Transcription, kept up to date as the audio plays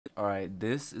Alright,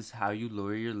 this is how you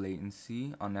lower your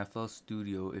latency on FL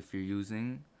Studio if you're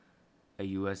using a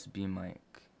USB mic.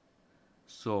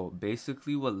 So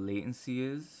basically what latency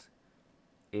is,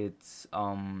 it's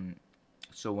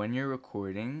so when you're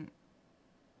recording,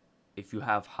 if you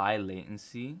have high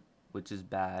latency, which is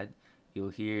bad, you'll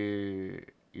hear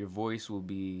your voice will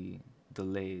be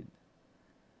delayed,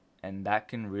 and that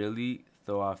can really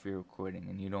throw off your recording,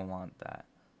 and you don't want that.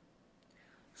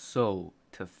 So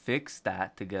to fix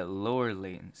that, to get lower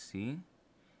latency,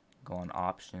 go on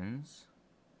options,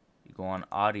 you go on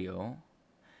audio.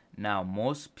 Now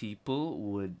most people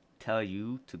would tell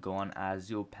you to go on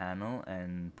ASIO panel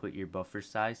and put your buffer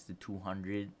size to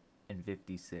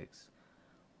 256.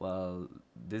 Well,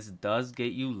 this does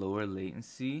get you lower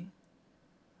latency.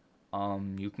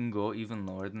 You can go even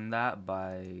lower than that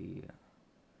by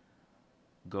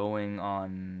going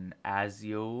on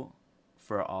ASIO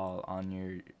for all on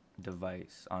your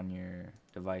device,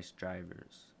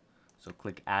 drivers. So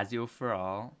click ASIO for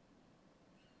all.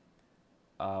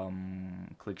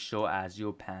 Click show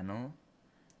ASIO panel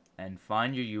and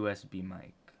find your USB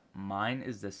mic. Mine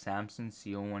is the Samson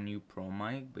CO1U Pro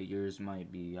mic, but yours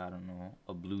might be, I don't know,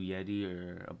 a blue Yeti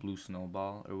or a blue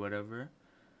Snowball or whatever.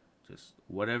 Just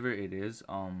whatever it is.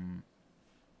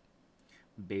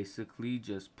 Basically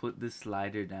just put this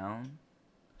slider down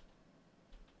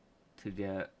to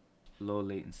get low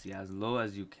latency, as low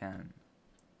as you can.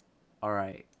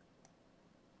 Alright,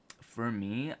 for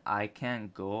me, I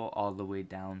can't go all the way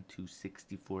down to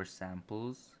 64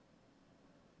 samples,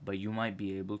 but you might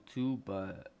be able to,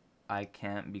 but I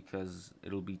can't because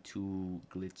it'll be too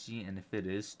glitchy. And if it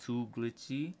is too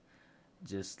glitchy,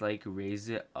 just like raise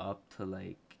it up to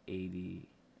like 80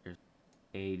 or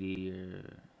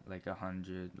like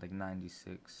 100, like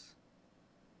 96.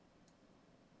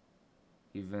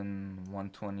 Even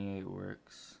 128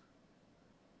 works.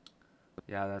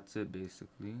 Yeah, that's it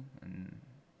basically. And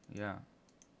yeah,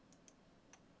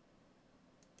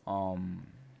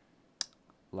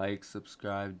 like,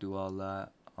 subscribe, do all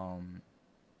that.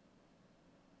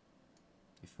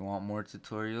 If you want more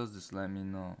tutorials, just let me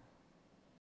know.